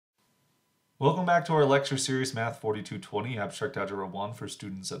Welcome back to our lecture series, Math 4220, Abstract Algebra 1 for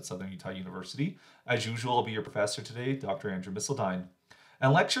students at Southern Utah University. As usual, I'll be your professor today, Dr. Andrew Misseldine.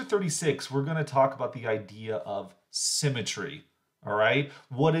 In lecture 36, we're going to talk about the idea of symmetry. All right?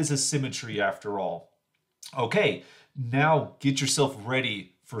 What is a symmetry after all? Okay, now get yourself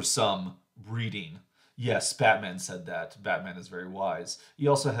ready for some reading. Yes, Batman said that. Batman is very wise. He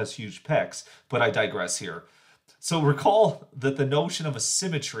also has huge pecs, but I digress here. So recall that the notion of a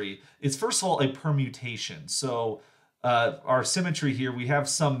symmetry is first of all a permutation. So our symmetry here, we have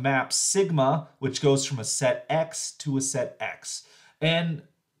some map sigma, which goes from a set X to a set X. And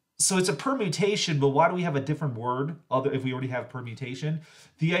so it's a permutation, but why do we have a different word other if we already have permutation?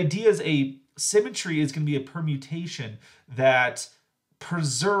 The idea is a symmetry is going to be a permutation that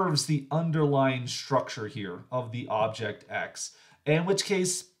preserves the underlying structure here of the object X. In which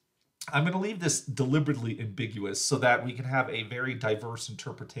case, I'm going to leave this deliberately ambiguous so that we can have a very diverse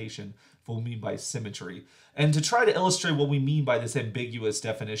interpretation of what we mean by symmetry. And to try to illustrate what we mean by this ambiguous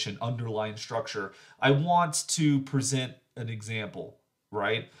definition, underlying structure, I want to present an example,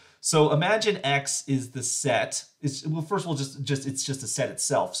 right? So imagine X is the set. Well, first of all, it's just a set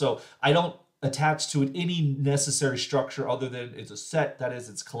itself. So I don't attach to it any necessary structure other than it's a set, that is,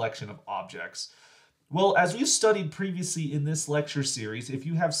 its collection of objects. Well, as we've studied previously in this lecture series, if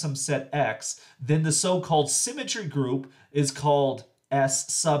you have some set X, then the so-called symmetry group is called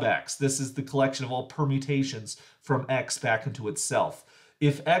S sub X. This is the collection of all permutations from X back into itself.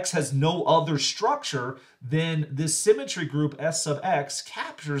 If X has no other structure, then this symmetry group S sub X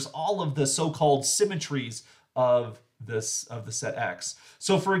captures all of the so-called symmetries of the set X.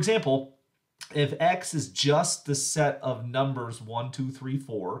 So for example, if X is just the set of numbers 1, 2, 3,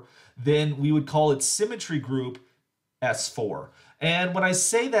 4, then we would call its symmetry group S4. And when I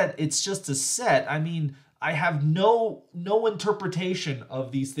say that it's just a set, I mean I have no interpretation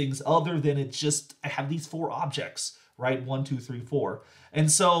of these things other than I have these four objects, right? 1, 2, 3, 4. And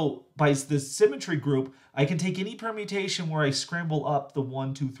so by the symmetry group, I can take any permutation where I scramble up the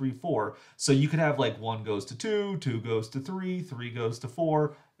 1, 2, 3, 4. So you could have like 1 goes to 2, 2 goes to 3, 3 goes to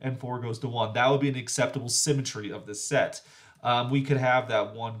 4, and 4 goes to 1. That would be an acceptable symmetry of this set. We could have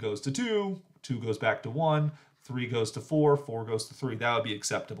that 1 goes to 2, 2 goes back to 1, 3 goes to 4, 4 goes to 3. That would be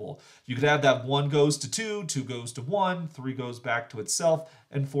acceptable. You could have that 1 goes to 2, 2 goes to 1, 3 goes back to itself,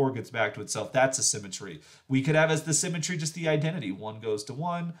 and 4 gets back to itself. That's a symmetry. We could have as the symmetry just the identity. 1 goes to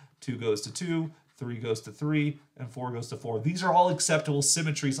 1, 2 goes to 2, 3 goes to 3, and 4 goes to 4. These are all acceptable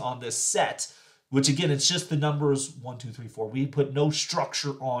symmetries on this set, which again, it's just the numbers 1, 2, 3, 4. We put no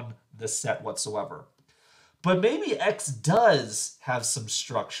structure on this set whatsoever. But maybe X does have some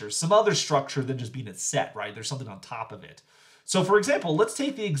structure, some other structure than just being a set, right? There's something on top of it. So for example, let's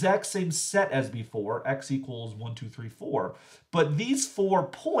take the exact same set as before, X equals 1, 2, 3, 4. But these 4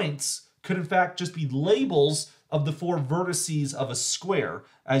 points could in fact just be labels of the 4 vertices of a square,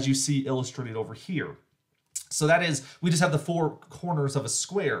 as you see illustrated over here. So that is, we just have the 4 corners of a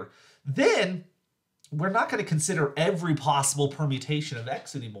square. Then we're not going to consider every possible permutation of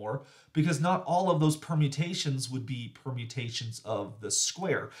X anymore, because not all of those permutations would be permutations of the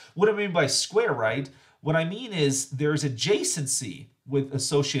square. What I mean by square, right? What I mean is there's adjacency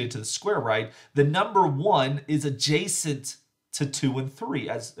associated to the square, right? The number 1 is adjacent to 2 and 3,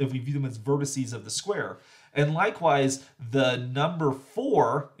 as if we view them as vertices of the square. And likewise, the number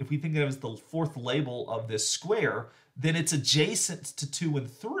 4, if we think of it as the 4th label of this square, then it's adjacent to 2 and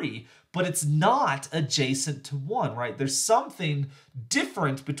 3, but it's not adjacent to 1, right? There's something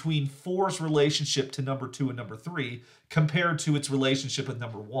different between 4's relationship to number 2 and number 3 compared to its relationship with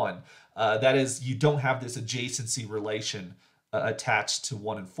number 1. That is, you don't have this adjacency relation attached to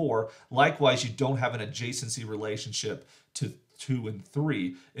 1 and 4. Likewise, you don't have an adjacency relationship to 2 and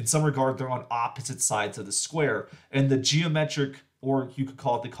 3. In some regard, they're on opposite sides of the square, and the geometric, or you could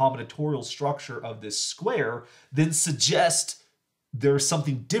call it the combinatorial structure of this square, then suggest there's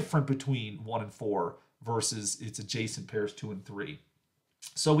something different between 1 and 4 versus its adjacent pairs 2 and 3.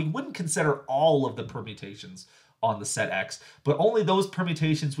 So we wouldn't consider all of the permutations on the set X, but only those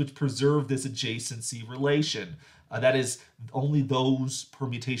permutations which preserve this adjacency relation. That is, only those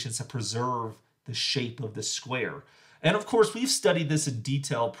permutations that preserve the shape of the square. And of course, we've studied this in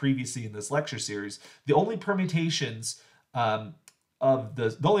detail previously in this lecture series. The only permutations that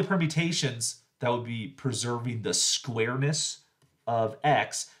would be preserving the squareness of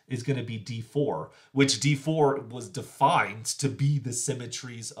X is going to be D4, which D4 was defined to be the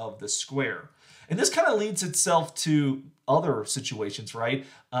symmetries of the square. And this kind of leads itself to other situations, right?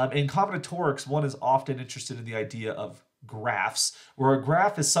 In combinatorics, one is often interested in the idea of graphs, where a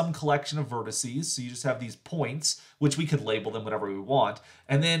graph is some collection of vertices. So you just have these points, which we could label them whatever we want.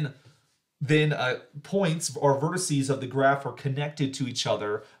 And then then points or vertices of the graph are connected to each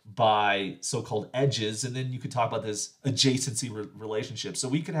other by so-called edges, and then you could talk about this adjacency relationship. So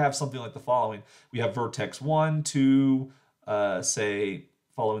we could have something like the following. We have vertex 1, 2, say,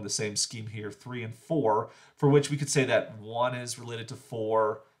 following the same scheme here, 3 and 4, for which we could say that 1 is related to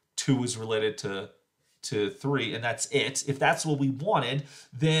 4, 2 is related to 3, and that's it. If that's what we wanted,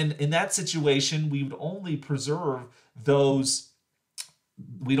 then in that situation, we would only preserve those,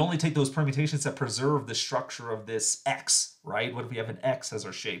 we'd only take those permutations that preserve the structure of this X, right? What if we have an X as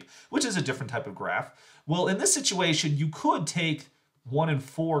our shape, which is a different type of graph? Well, in this situation, you could take 1 and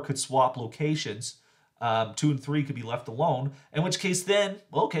 4 could swap locations. 2 and 3 could be left alone, in which case then,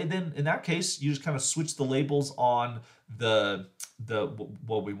 well, okay, then in that case, you just kind of switch the labels on the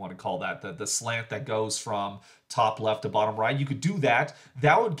what we want to call that, the slant that goes from top left to bottom right. You could do that.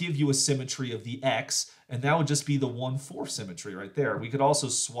 That would give you a symmetry of the X, and that would just be the 1-4 symmetry right there. We could also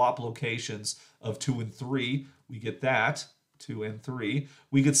swap locations of 2 and 3. We get that, 2 and 3.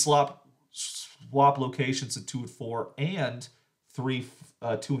 We could swap locations of 2 and 4 and 3,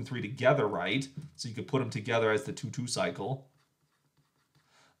 2 and 3 together, right? So you could put them together as the 2-2 cycle.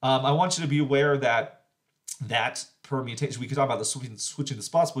 I want you to be aware that permutation, we could talk about the switching the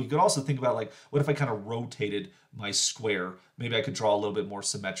spots, but you could also think about, like, what if I kind of rotated my square? Maybe I could draw a little bit more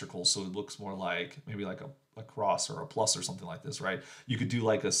symmetrical, so it looks more like maybe like a cross or a plus or something like this, right? You could do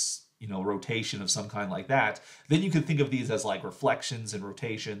like a rotation of some kind like that. Then you could think of these as like reflections and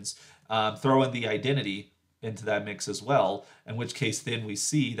rotations. Throw in the identity into that mix as well, in which case then we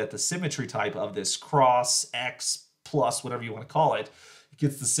see that the symmetry type of this cross, X, plus, whatever you want to call it,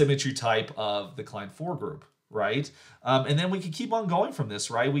 gets the symmetry type of the Klein 4 group, right? And then we could keep on going from this,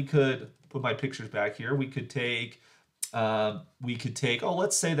 right? We could put my pictures back here. We could take, oh,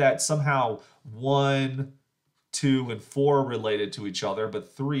 let's say that somehow 1, 2, and 4 are related to each other,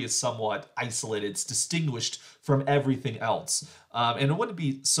 but 3 is somewhat isolated. It's distinguished from everything else. And it wouldn't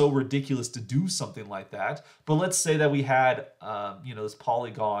be so ridiculous to do something like that. But let's say that we had, this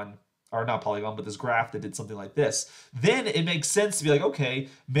polygon, or not polygon, but this graph that did something like this. Then it makes sense to be like, okay,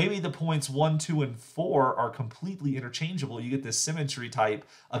 maybe the points 1, 2, and 4 are completely interchangeable. You get this symmetry type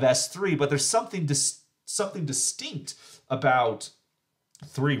of S3, but there's something distinct about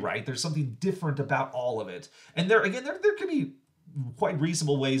 3, right? There's something different about all of it. And there could be quite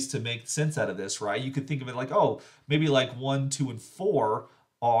reasonable ways to make sense out of this, right? You could think of it like, oh, maybe like 1, 2, and 4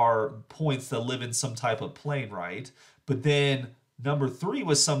 are points that live in some type of plane, right? But then number 3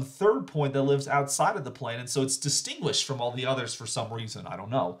 was some third point that lives outside of the plane, and so it's distinguished from all the others for some reason. I don't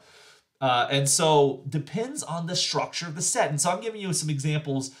know. And so depends on the structure of the set. And so I'm giving you some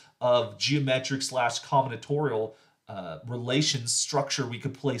examples of geometric / combinatorial relations structure we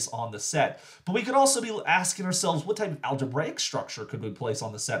could place on the set. But we could also be asking ourselves, what type of algebraic structure could we place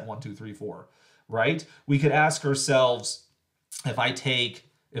on the set 1, 2, 3, 4, right? We could ask ourselves, if I take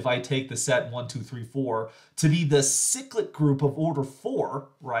the set 1, 2, 3, 4 to be the cyclic group of order 4,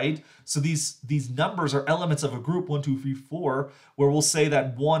 right? So these numbers are elements of a group 1, 2, 3, 4, where we'll say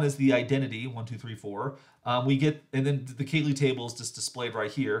that 1 is the identity, 1, 2, 3, 4. And then the Cayley table is just displayed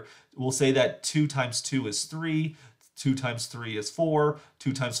right here. We'll say that 2 times 2 is 3, 2 times 3 is 4,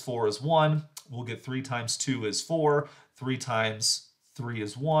 2 times 4 is 1. We'll get 3 times 2 is 4, 3 times 3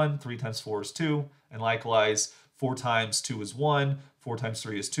 is 1, 3 times 4 is 2, and likewise 4 times 2 is 1, 4 times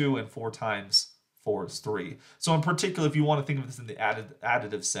 3 is 2, and 4 times 4 is 3. So in particular, if you want to think of this in the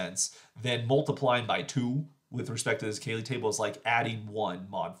additive sense, then multiplying by 2 with respect to this Cayley table is like adding 1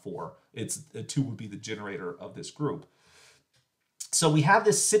 mod 4. It's 2 would be the generator of this group. So we have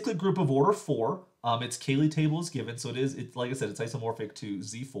this cyclic group of order 4. Its Cayley table is given, so it's like I said, it's isomorphic to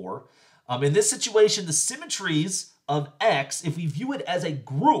Z4. In this situation, the symmetries of X, if we view it as a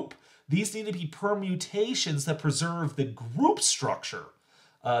group, these need to be permutations that preserve the group structure.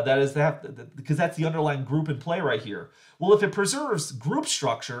 That is, because that's the underlying group in play right here. Well, if it preserves group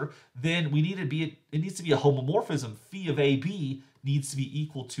structure, then it needs to be a homomorphism. Phi of AB needs to be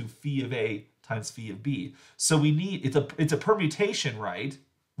equal to phi of A times phi of B. So it's a permutation, right?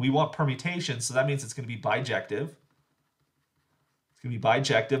 We want permutations, so that means it's going to be bijective. It's going to be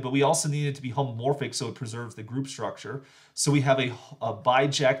bijective, but we also need it to be homomorphic so it preserves the group structure. So we have a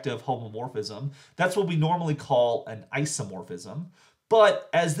bijective homomorphism. That's what we normally call an isomorphism. But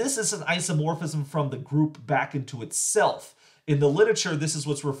as this is an isomorphism from the group back into itself, in the literature, this is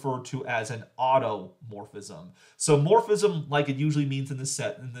what's referred to as an automorphism. So morphism, like it usually means in this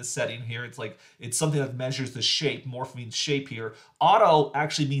setting here, it's something that measures the shape. Morph means shape here. Auto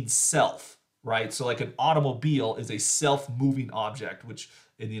actually means self, right? So like an automobile is a self-moving object, which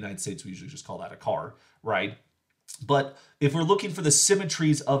in the United States we usually just call that a car, right? But if we're looking for the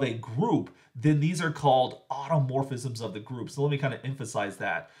symmetries of a group, then these are called automorphisms of the group. So let me kind of emphasize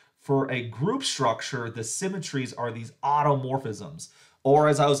that. For a group structure, the symmetries are these automorphisms. Or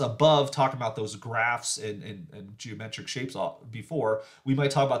as I was above talking about those graphs and geometric shapes before, we might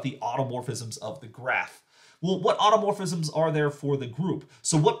talk about the automorphisms of the graph. Well, what automorphisms are there for the group?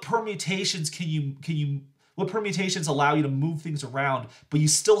 So what permutations what permutations allow you to move things around, but you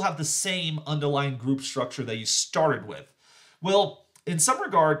still have the same underlying group structure that you started with? Well, in some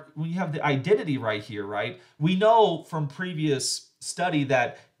regard, when you have the identity right here, right, we know from previous study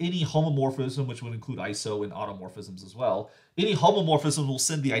that any homomorphism, which would include iso and automorphisms as well, any homomorphism will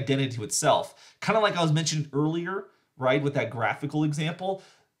send the identity to itself. Kind of like I was mentioning earlier, right, with that graphical example,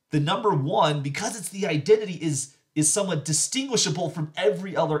 the number 1, because it's the identity, is somewhat distinguishable from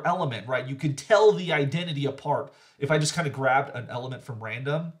every other element, right? You can tell the identity apart. If I just kind of grabbed an element from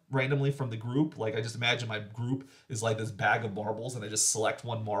randomly from the group, like I just imagine my group is like this bag of marbles and I just select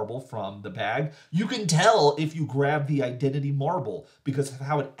one marble from the bag, you can tell if you grab the identity marble because of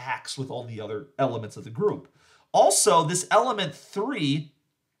how it acts with all the other elements of the group. Also, this element 3,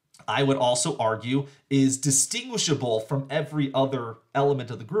 I would also argue, is distinguishable from every other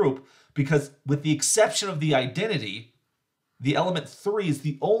element of the group because with the exception of the identity, the element 3 is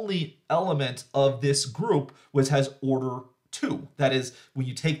the only element of this group which has order 2. That is, when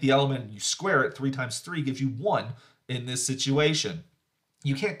you take the element and you square it, 3 times 3 gives you 1 in this situation.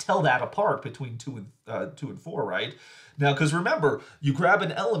 You can't tell that apart between 2 and 4, right? Now, because remember, you grab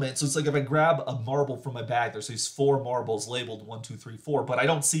an element, so it's like if I grab a marble from my bag, there's these 4 marbles labeled 1, 2, 3, 4, but I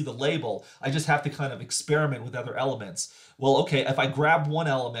don't see the label. I just have to kind of experiment with other elements. Well, okay, if I grab one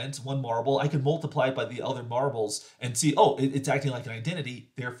element, one marble, I can multiply it by the other marbles and see, oh, it's acting like an identity,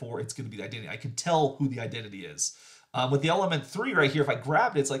 therefore it's going to be the identity. I can tell who the identity is. With the element 3 right here, if I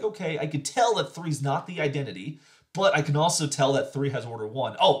grabbed it, it's like, okay, I can tell that 3 is not the identity, but I can also tell that 3 has order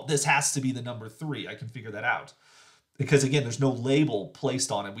 1. Oh, this has to be the number 3. I can figure that out. Because again, there's no label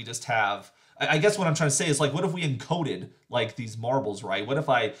placed on it. We just have, I guess what I'm trying to say is like, what if we encoded like these marbles, right? What if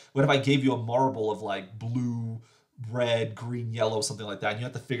I gave you a marble of like blue, red, green, yellow, something like that, and you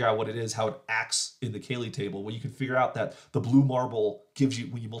have to figure out what it is, how it acts in the Cayley table. Well, you can figure out that the blue marble gives you,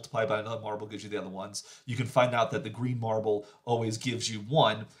 when you multiply by another marble, gives you the other ones. You can find out that the green marble always gives you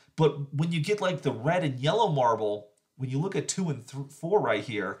 1. But when you get like the red and yellow marble, when you look at 2 and 4 right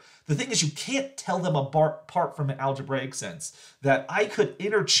here, the thing is you can't tell them apart from an algebraic sense. That I could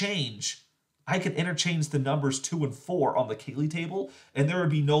interchange the numbers 2 and 4 on the Cayley table, and there would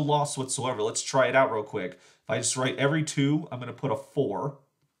be no loss whatsoever. Let's try it out real quick. If I just write every 2, I'm going to put a 4.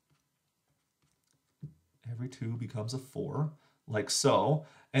 Every 2 becomes a 4, like so.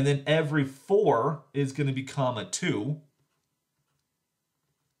 And then every 4 is going to become a 2.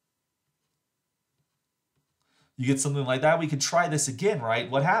 You get something like that. We could try this again, right?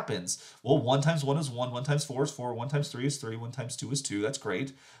 What happens? Well, 1 times 1 is 1, 1 times 4 is 4, 1 times 3 is 3, 1 times 2 is 2. That's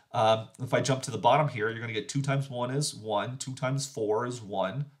great. If I jump to the bottom here, you're going to get 2 times 1 is 1, 2 times 4 is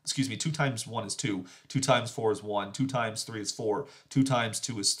 1. Excuse me, 2 times 1 is 2, 2 times 4 is 1, 2 times 3 is 4, 2 times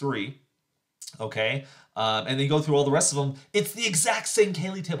 2 is 3. Okay, and then you go through all the rest of them. It's the exact same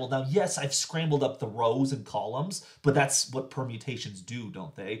Cayley table. Now, yes, I've scrambled up the rows and columns, but that's what permutations do,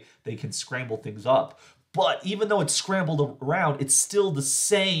 don't they? They can scramble things up. But even though it's scrambled around, it's still the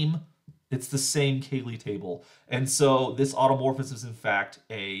same. It's the same Cayley table. And so this automorphism is in fact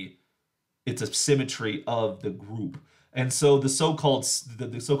it's a symmetry of the group. And so the so-called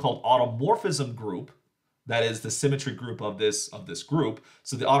automorphism group, that is the symmetry group of this group.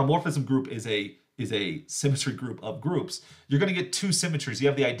 So the automorphism group is a symmetry group of groups. You're going to get 2 symmetries. You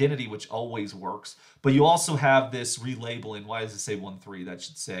have the identity, which always works, but you also have this relabeling. Why does it say 1, 3? That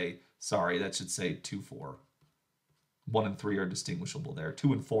should say, sorry, that should say 2, 4. 1 and 3 are distinguishable there.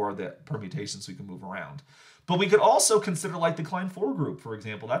 2 and 4 are the permutations we can move around. But we could also consider like the Klein 4 group, for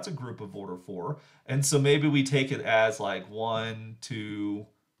example. That's a group of order 4. And so maybe we take it as like 1, 2,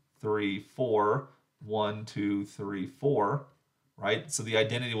 3, 4, 1, 2, 3, 4, right? So the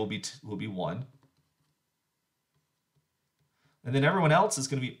identity will be 1. And then everyone else is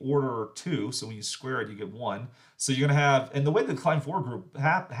going to be order 2. So when you square it, you get 1. So you're going to have, and the way the Klein 4 group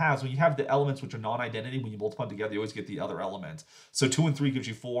has, when you have the elements which are non-identity, when you multiply them together, you always get the other element. So 2 and 3 gives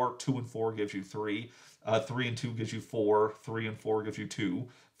you 4. 2 and 4 gives you 3. 3 and 2 gives you 4. 3 and 4 gives you 2.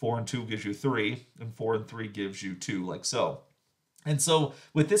 4 and 2 gives you 3. And 4 and 3 gives you 2, like so. And so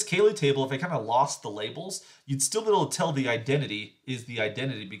with this Cayley table, if I kind of lost the labels, you'd still be able to tell the identity is the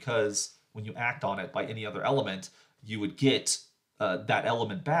identity because when you act on it by any other element, you would get that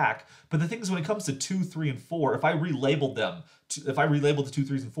element back. But the thing is, when it comes to 2, 3, and 4, if I relabeled them, if I relabeled the 2,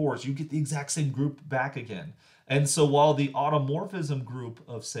 3s, and 4s, you get the exact same group back again. And so while the automorphism group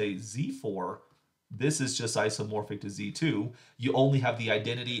of, say, Z4, this is just isomorphic to Z2, you only have the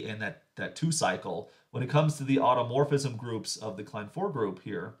identity in that 2 cycle. When it comes to the automorphism groups of the Klein 4 group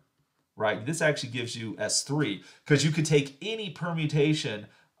here, right, this actually gives you S3, because you could take any permutation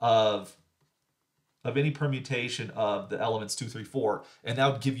of the elements 2, 3, 4, and that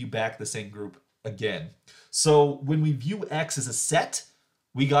would give you back the same group again. So when we view X as a set,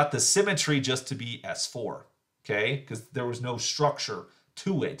 we got the symmetry just to be S4, okay? Because there was no structure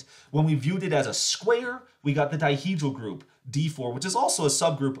to it. When we viewed it as a square, we got the dihedral group D4, which is also a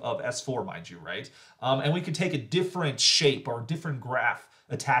subgroup of S4, mind you, right? And we could take a different shape or a different graph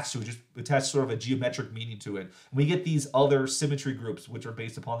attached to it, just attach sort of a geometric meaning to it. And we get these other symmetry groups, which are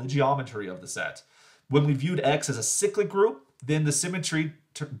based upon the geometry of the set. When we viewed X as a cyclic group, then the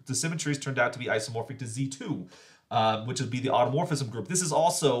symmetries turned out to be isomorphic to Z2, which would be the automorphism group. This is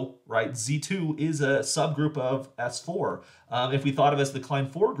also, right, Z2 is a subgroup of S4. If we thought of it as the Klein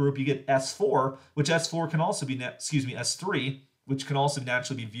 4 group, you get S4, which S4 can also be, S3, which can also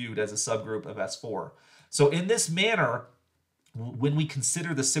naturally be viewed as a subgroup of S4. So in this manner, when we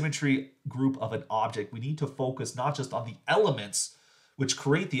consider the symmetry group of an object, we need to focus not just on the elements which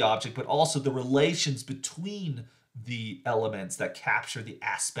create the object, but also the relations between the elements that capture the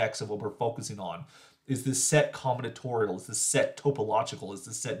aspects of what we're focusing on. Is this set combinatorial? Is this set topological? Is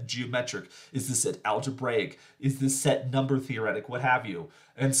this set geometric? Is this set algebraic? Is this set number theoretic? What have you?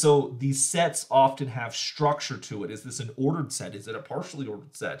 And so these sets often have structure to it. Is this an ordered set? Is it a partially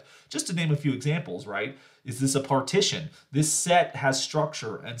ordered set? Just to name a few examples, right? Is this a partition? This set has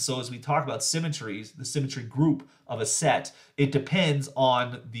structure. And so as we talk about symmetries, the symmetry group of a set, it depends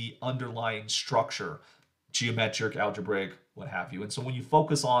on the underlying structure, geometric, algebraic, what have you. And so when you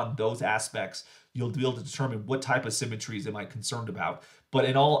focus on those aspects, you'll be able to determine what type of symmetries am I concerned about. But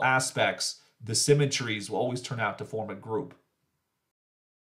in all aspects, the symmetries will always turn out to form a group.